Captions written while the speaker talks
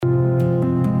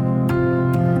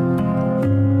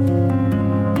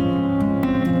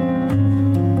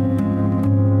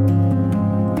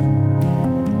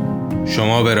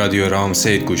شما به رادیو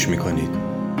رامسید گوش میکنید.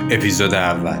 اپیزود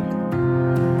اول.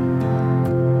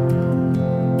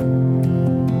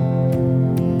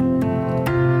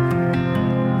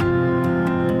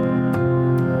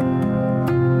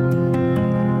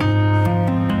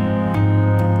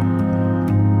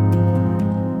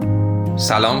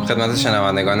 سلام خدمت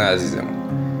شنوندگان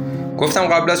عزیزمون. گفتم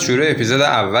قبل از شروع اپیزود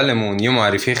اولمون یه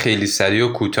معرفی خیلی سریع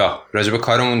و کوتاه راجع به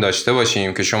کارمون داشته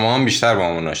باشیم که شما هم بیشتر با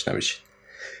همون آشنا بشید.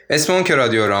 اسممون که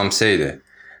رادیو رامسیده.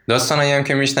 داستانایی هم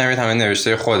که میشنوید همه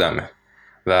نوشته خودمه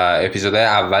و اپیزودهای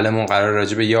اولمون قرار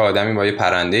راجع به یه آدمی با یه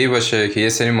پرنده‌ای باشه که یه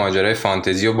سری ماجرای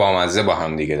فانتزی و بامزه با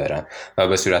هم دیگه دارن و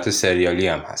به صورت سریالی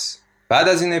هم هست. بعد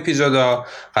از این اپیزودا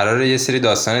قراره یه سری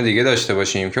داستان دیگه داشته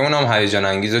باشیم که اونم هیجان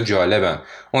انگیز و جالبن.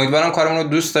 امیدوارم کارمون رو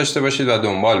دوست داشته باشید و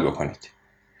دنبال بکنید.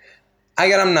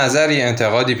 اگرم نظری،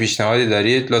 انتقادی، پیشنهادی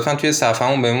دارید لطفاً توی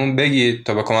صفحه‌مون بهمون بگید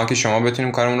تا به کمک شما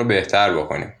بتونیم کارمون رو بهتر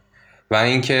بکنیم. و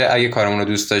اینکه اگه کارمون رو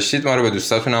دوست داشتید ما رو به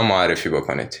دوستاتون هم معرفی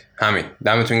بکنید. همین.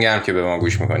 دمتون گرم که به ما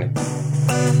گوش میکنید.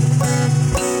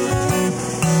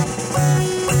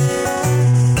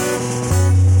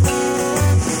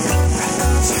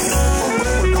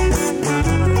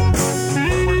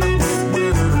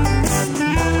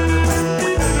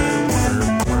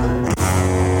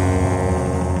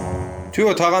 توی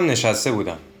اتاقم نشسته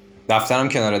بودم. دفترم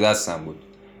کنار دستم بود.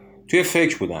 توی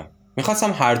فکر بودم.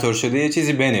 میخواستم هر طور شده یه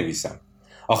چیزی بنویسم.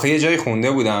 آخه یه جایی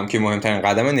خونده بودم که مهمترین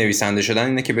قدم نویسنده شدن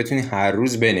اینه که بتونی هر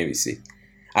روز بنویسی.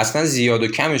 اصلا زیاد و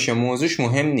کمش یا موضوعش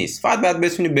مهم نیست. فقط باید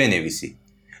بتونی بنویسی.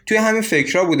 توی همین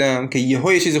فکرها بودم که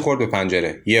یه چیزی خورد به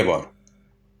پنجره. یه بار.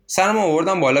 سرمو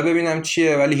آوردم بالا ببینم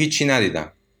چیه ولی هیچی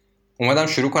ندیدم. اومدم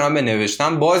شروع کنم به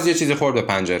نوشتن، باز یه چیزی خورد به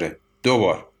پنجره. 2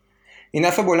 بار. این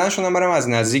دفعه بلند شدم برم از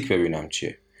نزدیک ببینم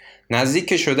چیه. نزدیک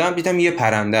که شدم دیدم یه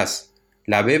پرنده است.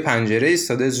 لبه پنجره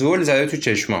ایستاده، زل زده تو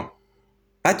چشمام.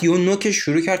 بعد یه نوکش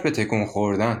شروع کرد به تکون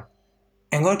خوردن.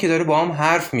 انگار که داره با هم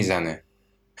حرف میزنه.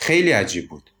 خیلی عجیب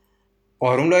بود.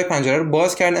 آروم لای پنجره رو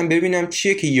باز کردم ببینم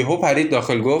چیه که یهو پرید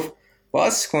داخل، گفت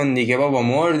باز کن دیگه بابا،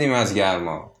 مردیم از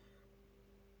گرما.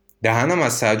 دهنم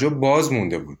از تعجب باز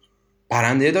مونده بود.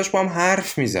 پرنده داشت با هم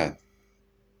حرف میزد.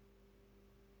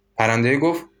 پرنده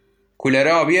گفت کولر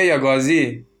آبیه یا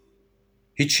گازی؟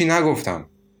 هیچی نگفتم.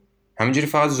 همینجوری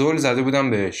فقط زل زده بودم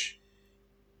بهش.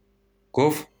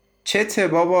 گفت چته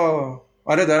بابا؟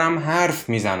 آره دارم حرف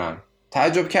میزنم.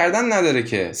 تعجب کردن نداره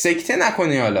که، سکته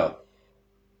نکنی حالا.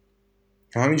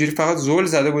 همینجوری فقط زل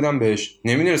زده بودم بهش.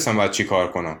 نمیدونستم باید چی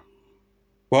کار کنم.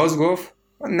 باز گفت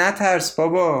نترس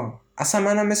بابا، اصلا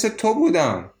منم مثل تو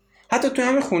بودم. حتی تو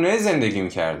همین خونه زندگی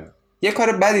میکردم. یه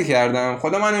کار بدی کردم،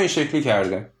 خدا منو این شکلی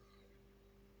کرده.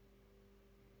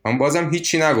 من بازم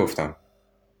هیچی نگفتم.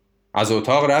 از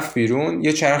اتاق رفت بیرون،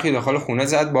 یه چرخی داخل خونه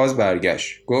زد، باز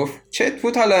برگشت. گفت چت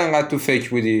بود حالا انقدر تو فکر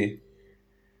بودی؟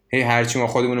 هرچی ما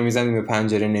خودمونو میزنیم به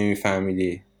پنجره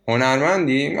نمیفهمیدی؟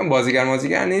 هنرمندی؟ من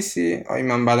بازیگر نیستی؟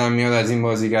 من بدم میاد از این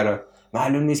بازیگرا.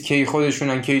 معلوم نیست کی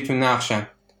خودشونن کی تو نقشن.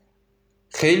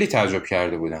 خیلی تعجب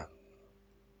کرده بودم.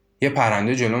 یه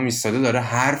پرنده جلوم ایستاده داره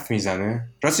حرف میزنه.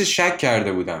 راستش شک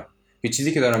کرده بودم. یه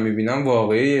چیزی که دارم میبینم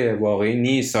واقعی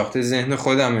نیست، ساخته ذهن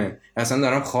خودمه. اصلا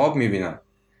دارم خواب میبینم.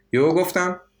 یهو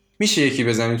گفتم میشه یکی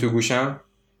بزنی تو گوشم؟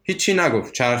 هیچی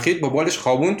نگفت. چرخید با بالش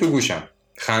خوابون تو گوشم.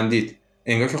 خندید.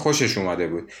 انگار که خوشش اومده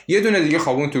بود. یه دونه دیگه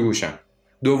خوابون تو گوشم.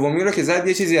 دومی رو که زد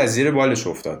یه چیزی از زیر بالش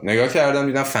افتاد. نگاه کردم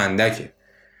دیدم فندکه.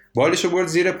 بالشو برد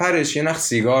زیر پرش، یه نخ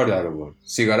سیگار در آورد.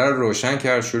 سیگاره رو روشن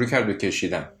کرد، شروع کرد به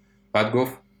کشیدن. بعد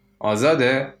گفت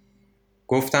آزاده؟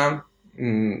 گفتم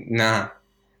نه.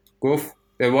 گفت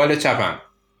به بال چپم.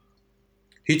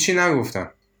 هیچی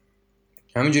نگفتم.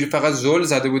 همینجوری فقط زل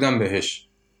زده بودم بهش.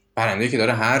 پرنده که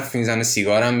داره حرف میزنه،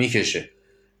 سیگارم میکشه.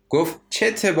 گفت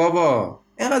چته بابا،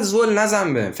 اینقدر زل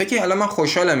نزن به. فکر الان من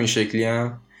خوشحالم این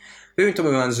شکلیم؟ ببین تو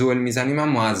به من زل میزنی من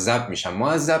معذب میشم.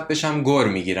 معذب بشم گر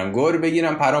میگیرم. گر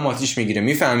بگیرم پرام آتیش میگیره.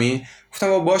 میفهمی؟ گفتم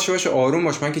بابا باشه آروم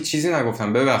باش، من که چیزی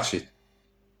نگفتم، ببخشید.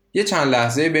 یه چند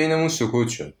لحظه بینمون سکوت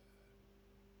شد.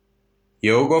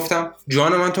 یهو گفتم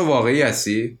جان من تو واقعی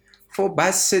هستی؟ خب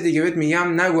بس دیگه بهت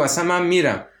میگم نگو، اصلا من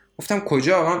میرم. گفتم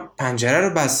کجا؟ من پنجره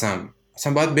رو بستم،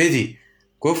 اصلا باید بدی.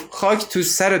 گفت خاک تو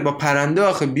سرت، با پرنده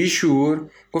آخه بیشور.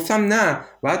 گفتم نه،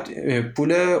 باید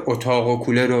پول اتاق و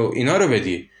کولر و اینا رو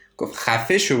بدی. گفت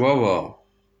خفه شو بابا.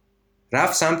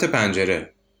 رفت سمت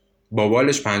پنجره، با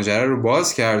بالش پنجره رو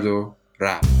باز کرد و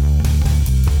رفت.